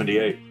till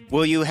 78.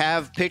 Will you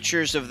have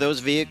pictures of those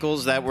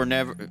vehicles that were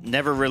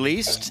never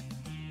released?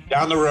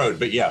 Down the road,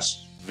 but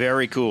yes.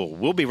 Very cool.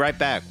 We'll be right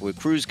back with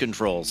Cruise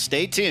Control.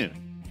 Stay tuned.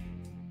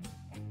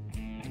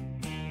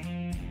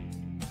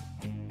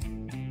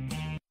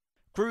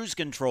 Cruise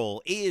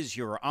Control is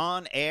your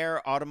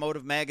on-air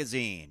automotive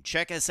magazine.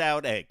 Check us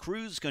out at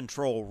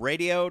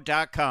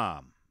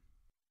cruisecontrolradio.com.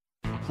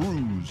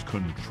 Cruise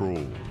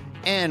Control.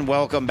 And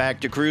welcome back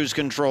to Cruise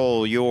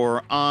Control,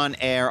 your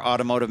on-air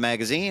automotive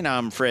magazine.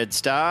 I'm Fred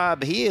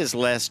Staab. He is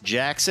Les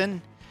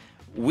Jackson.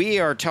 We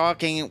are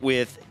talking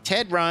with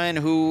Ted Ryan,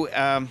 who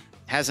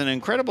has an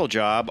incredible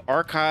job,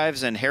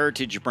 archives and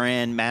heritage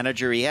brand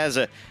manager. He has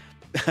a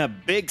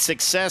big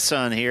success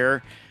on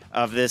here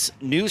of this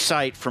new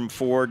site from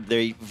Ford.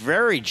 They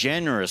very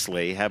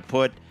generously have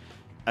put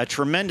a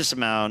tremendous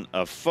amount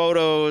of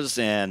photos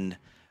and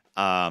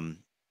all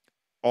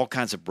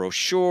kinds of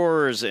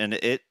brochures. And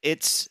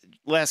it's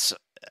Les,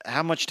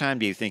 how much time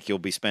do you think you'll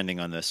be spending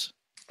on this?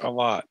 A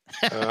lot.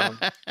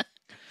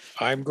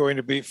 I'm going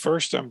to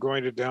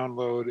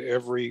download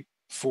every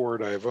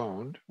Ford I've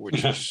owned,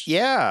 which is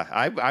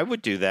I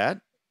would do that.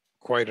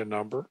 Quite a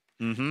number.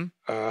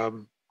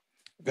 Mm-hmm.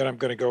 Then I'm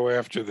going to go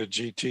after the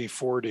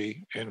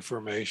GT40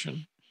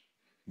 information.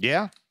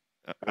 Yeah.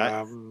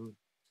 And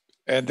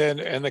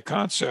the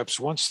concepts,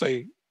 once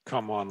they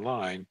come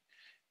online,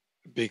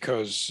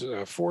 because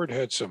Ford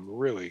had some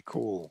really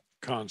cool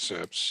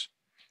concepts.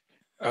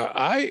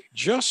 I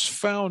just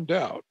found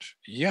out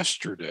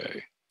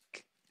yesterday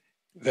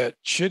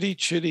that Chitty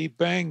Chitty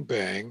Bang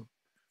Bang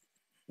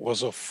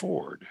was a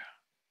Ford.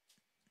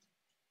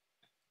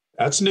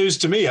 That's news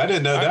to me. I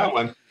didn't know that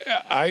one.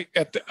 I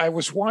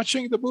was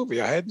watching the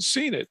movie. I hadn't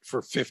seen it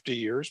for 50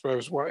 years, but I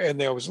was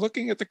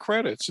looking at the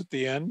credits at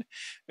the end,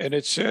 and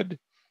it said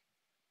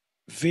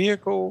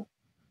vehicle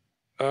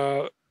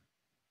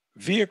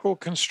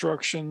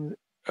construction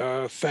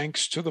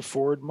thanks to the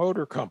Ford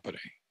Motor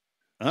Company.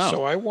 Oh.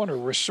 So I want to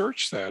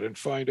research that and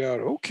find out,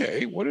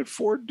 okay, what did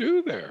Ford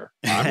do there?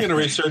 I'm going to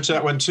research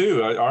that one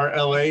too. Our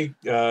LA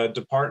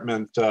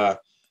department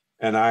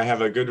and I have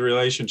a good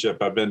relationship.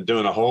 I've been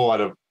doing a whole lot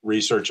of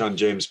research on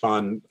James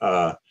Bond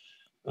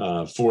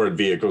Ford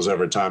vehicles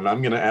over time.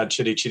 I'm going to add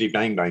Chitty Chitty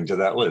Bang Bang to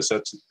that list.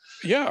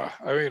 Yeah.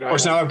 I mean, of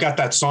course, now I've got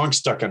that song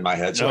stuck in my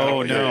head.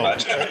 So no.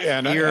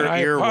 And I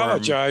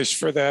apologize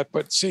for that.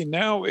 But see,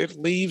 now it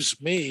leaves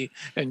me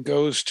and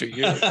goes to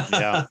you.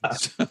 Yeah.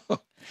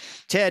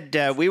 Ted,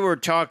 we were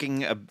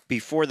talking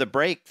before the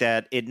break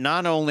that it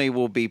not only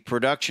will be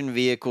production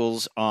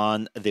vehicles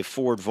on the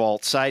Ford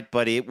Vault site,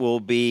 but it will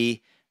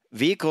be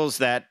vehicles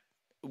that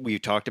we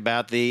talked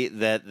about,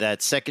 that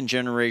second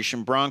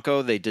generation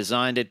Bronco. They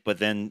designed it, but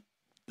then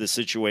the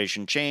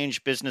situation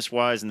changed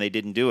business-wise and they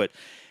didn't do it.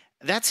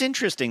 That's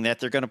interesting that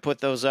they're going to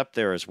put those up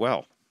there as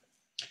well.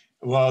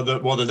 Well, the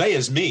they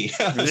is me.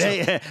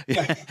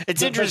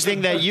 It's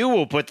interesting that you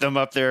will put them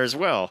up there as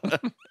well.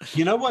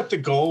 You know what the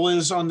goal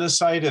is on this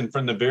site? And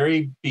from the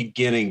very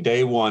beginning,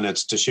 day one,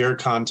 it's to share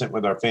content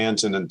with our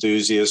fans and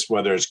enthusiasts,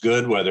 whether it's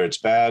good, whether it's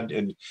bad.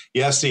 And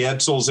yes, the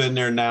Edsel's in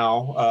there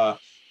now.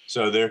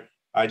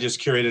 I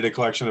just curated a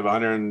collection of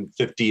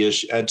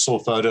 150-ish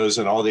Edsel photos,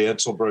 and all the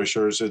Edsel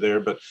brochures are there.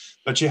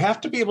 But you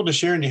have to be able to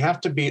share, and you have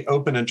to be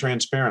open and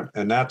transparent,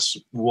 and that's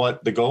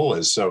what the goal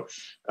is. So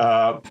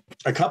a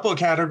couple of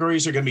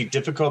categories are going to be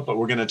difficult, but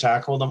we're going to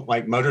tackle them.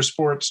 Like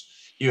motorsports,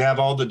 you have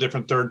all the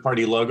different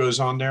third-party logos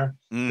on there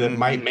that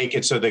might make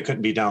it so they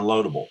couldn't be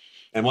downloadable.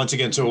 And once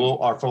again,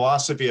 our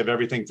philosophy of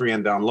everything free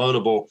and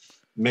downloadable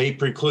may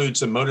preclude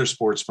some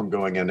motorsports from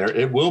going in there.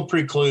 It will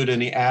preclude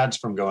any ads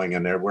from going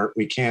in there, where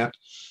we can't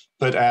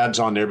put ads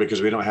on there because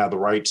we don't have the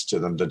rights to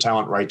them. The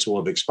talent rights will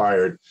have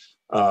expired.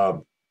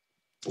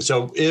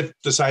 So if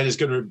the site is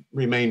going to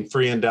remain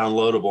free and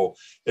downloadable,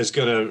 it's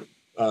going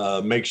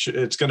to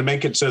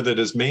make it so that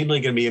it's mainly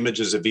going to be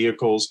images of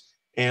vehicles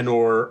and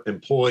or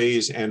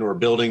employees and or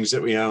buildings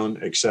that we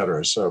own, et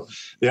cetera. So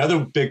the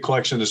other big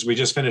collection is we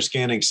just finished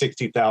scanning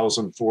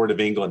 60,000 Ford of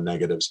England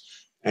negatives.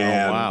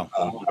 And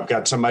I've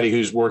got somebody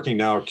who's working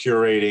now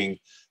curating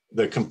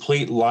the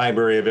complete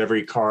library of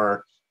every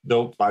car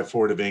built by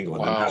Ford of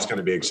England. Wow. And that's going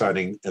to be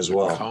exciting as The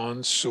well.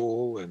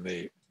 Consul and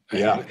the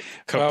Yeah.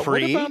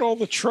 what about all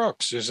the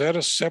trucks? Is that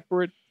a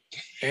separate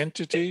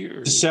entity?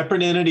 Or?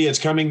 Separate entity. It's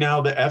coming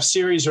now. The F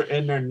series are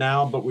in there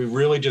now, but we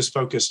really just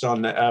focused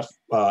on the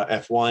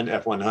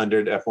F1,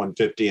 F100,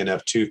 F150, and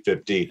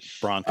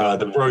F250. Bronco.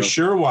 The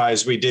brochure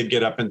wise, we did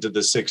get up into the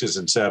 6s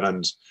and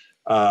 7s,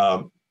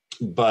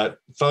 but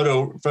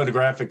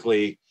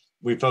photographically,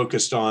 we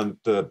focused on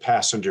the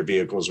passenger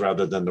vehicles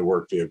rather than the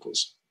work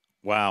vehicles.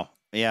 Wow.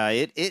 Yeah,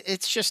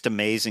 it's just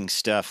amazing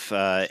stuff.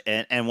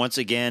 And once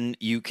again,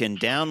 you can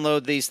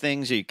download these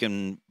things. You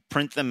can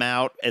print them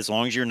out as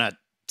long as you're not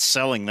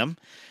selling them.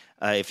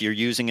 If you're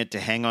using it to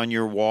hang on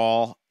your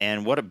wall.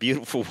 And what a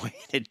beautiful way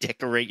to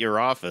decorate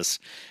your office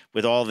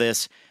with all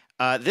this.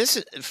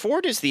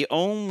 Ford is the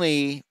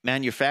only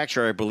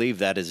manufacturer, I believe,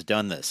 that has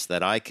done this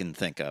that I can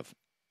think of.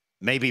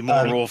 Maybe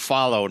more will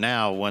follow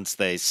now once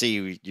they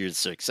see your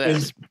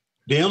success.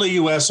 The only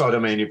U.S. auto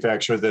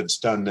manufacturer that's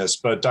done this,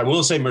 but I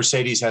will say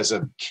Mercedes has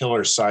a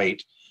killer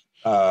site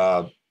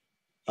for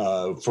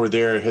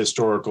their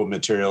historical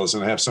materials,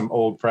 and I have some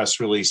old press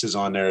releases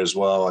on there as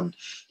well. And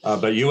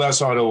but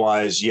U.S. auto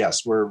wise,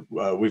 yes,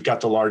 we've got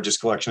the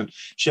largest collection.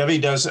 Chevy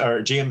does,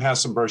 or GM has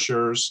some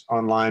brochures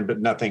online, but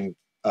nothing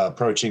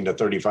approaching the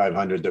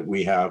 3,500 that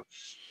we have.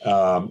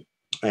 And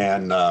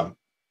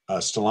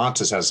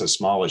Stellantis has a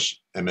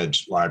smallish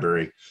image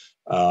library.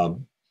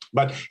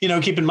 But,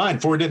 keep in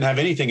mind, Ford didn't have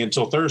anything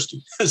until Thursday.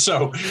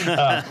 So,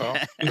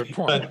 good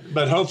point.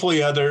 But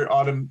hopefully other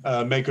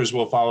automakers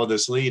will follow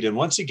this lead. And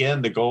once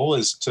again, the goal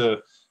is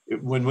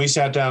when we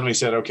sat down, we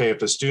said, okay,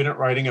 if a student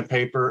writing a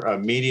paper, a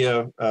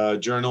media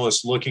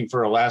journalist looking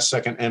for a last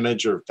second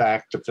image or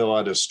fact to fill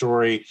out a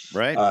story,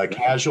 right, a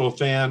casual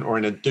fan or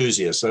an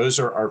enthusiast, those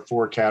are our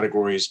 4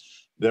 categories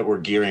that we're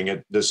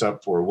gearing this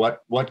up for.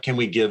 What can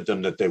we give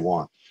them that they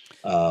want?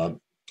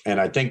 And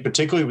I think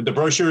particularly the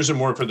brochures are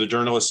more for the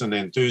journalists and the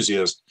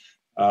enthusiast.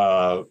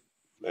 And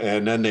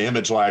then the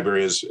image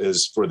library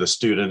is for the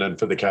student and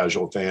for the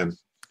casual fan.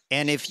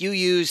 And if you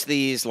use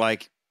these,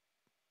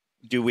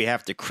 do we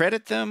have to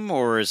credit them,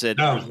 or is it?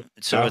 No.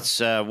 So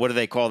it's, what do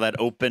they call that?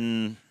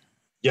 Open.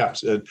 Yeah.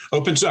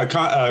 Open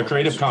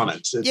Creative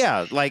Commons.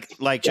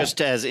 It's,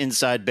 just as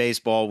Inside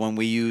Baseball, when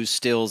we use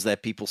stills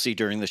that people see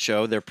during the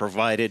show, they're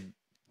provided.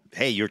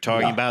 Hey, you're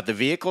talking about the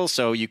vehicle,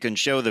 so you can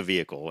show the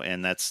vehicle,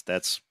 and that's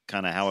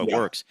kind of how it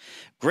works.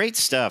 Great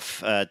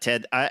stuff,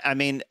 Ted. I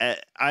mean,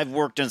 I've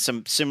worked on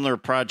some similar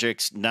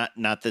projects,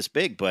 not this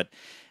big, but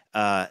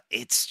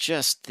it's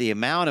just the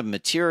amount of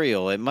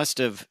material. It must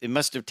have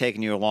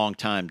taken you a long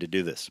time to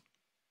do this.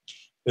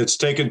 It's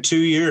taken 2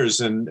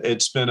 years, and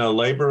it's been a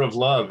labor of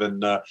love.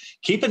 And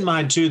keep in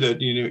mind too that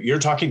you're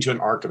talking to an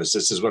archivist.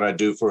 This is what I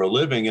do for a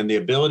living, and the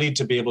ability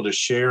to be able to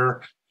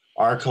share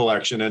our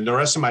collection, and the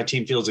rest of my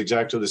team feels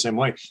exactly the same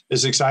way,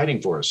 is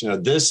exciting for us.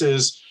 This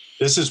is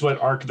what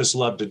archivists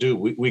love to do.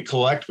 We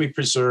collect, we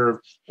preserve,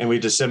 and we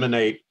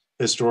disseminate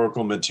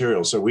historical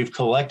material. So we've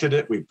collected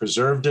it, we've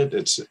preserved it.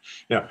 It's,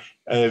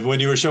 when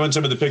you were showing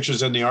some of the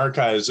pictures in the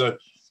archives,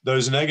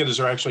 those negatives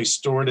are actually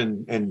stored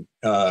in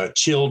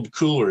chilled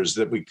coolers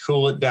that we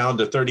cool it down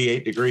to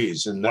 38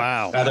 degrees. And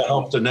that'll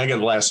help the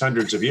negative last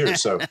hundreds of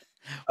years. So,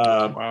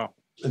 wow.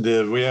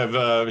 We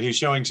have, he's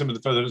showing some of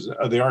the photos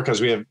of the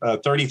archives. We have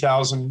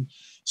 30,000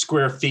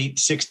 square feet,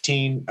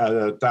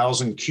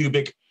 16,000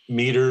 cubic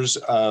meters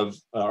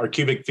or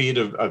cubic feet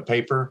of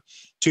paper,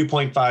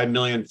 2.5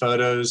 million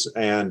photos,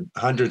 and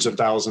hundreds of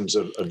thousands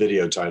of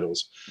video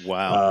titles.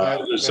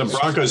 Wow. There's some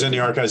Broncos in the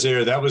archives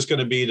there. That was going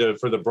to be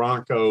for the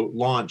Bronco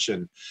launch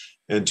in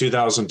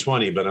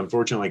 2020, but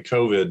unfortunately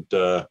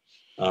COVID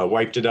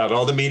wiped it out.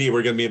 All the media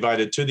were going to be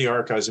invited to the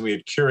archives, and we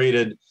had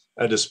curated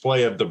a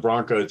display of the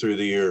Bronco through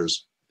the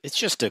years. It's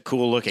just a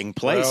cool looking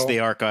place, the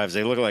archives.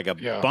 They look like a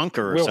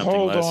bunker or something.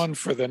 We'll hold on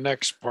for the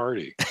next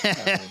party.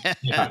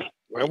 I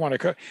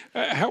want to.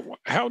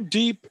 How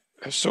deep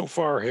so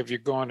far have you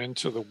gone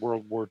into the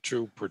World War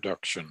II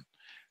production?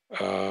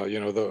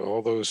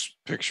 All those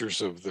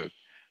pictures of the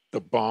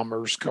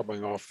bombers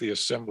coming off the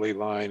assembly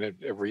line at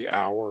every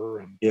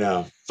hour.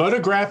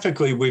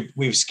 Photographically,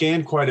 we've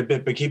scanned quite a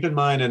bit, but keep in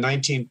mind, in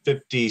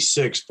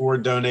 1956,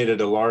 Ford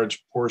donated a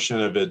large portion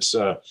of its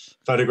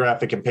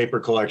photographic and paper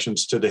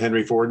collections to the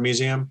Henry Ford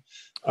Museum.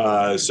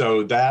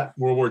 So that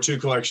World War II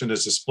collection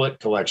is a split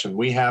collection.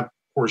 We have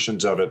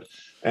portions of it,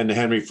 and the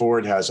Henry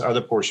Ford has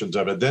other portions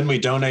of it. Then we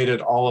donated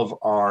all of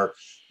our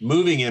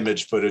moving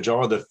image footage,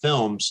 all of the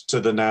films, to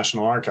the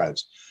National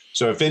Archives.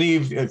 So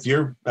if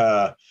you're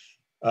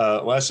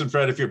Les and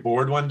Fred, if you're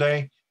bored one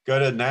day, go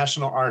to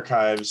National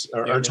Archives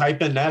or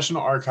type in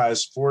National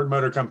Archives Ford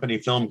Motor Company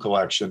Film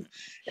Collection,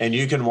 and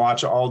you can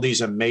watch all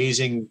these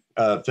amazing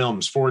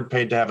films. Ford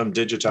paid to have them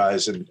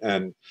digitized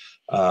and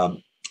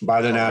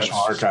by the National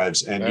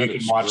Archives, and you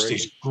can watch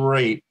these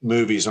great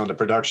movies on the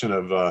production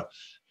of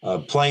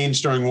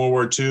planes during World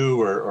War II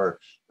or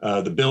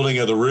the building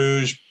of the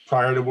Rouge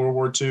prior to World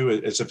War II.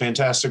 It's a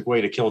fantastic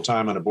way to kill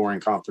time on a boring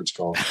conference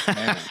call.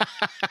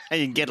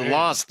 You can get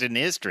lost in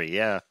history,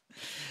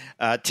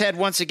 Ted,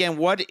 once again,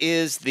 what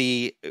is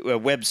the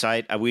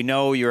website? We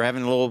know you're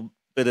having a little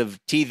bit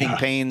of teething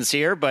pains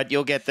here, but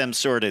you'll get them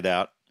sorted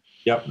out.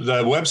 Yep.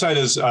 The website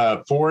is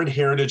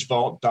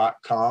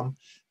FordHeritageVault.com.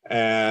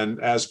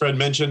 And as Fred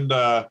mentioned,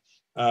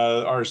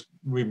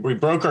 we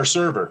broke our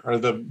server, or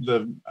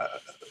the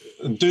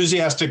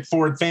enthusiastic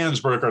Ford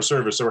fans broke our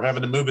server. So we're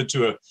having to move it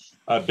to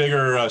a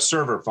bigger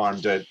server farm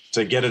to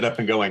get it up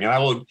and going. And I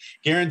will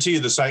guarantee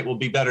you the site will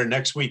be better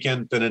next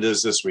weekend than it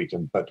is this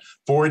weekend, but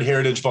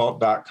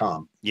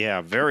FordHeritageVault.com. Yeah,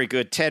 very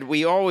good. Ted,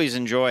 we always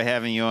enjoy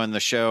having you on the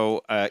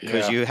show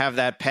because you have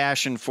that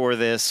passion for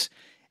this.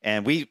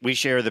 And we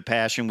share the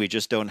passion. We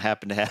just don't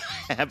happen to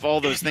have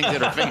all those things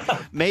that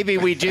are maybe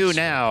we do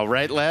now,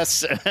 right,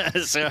 Les?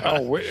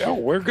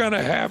 We're going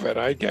to have it.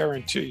 I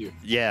guarantee you.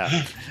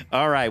 Yeah.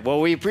 All right.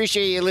 Well, we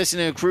appreciate you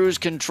listening to Cruise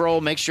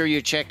Control. Make sure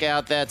you check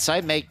out that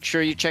site. Make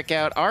sure you check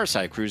out our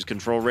site,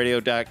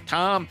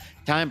 cruisecontrolradio.com.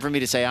 Time for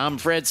me to say I'm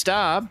Fred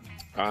Staab.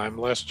 I'm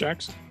Les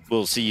Jackson.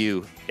 We'll see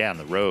you down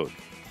the road.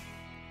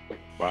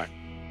 Bye.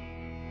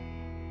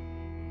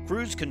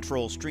 Cruise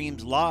Control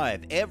streams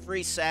live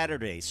every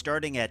Saturday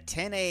starting at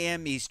 10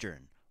 a.m.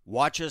 Eastern.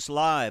 Watch us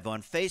live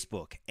on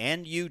Facebook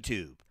and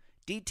YouTube.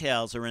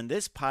 Details are in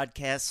this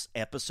podcast's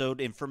episode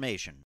information.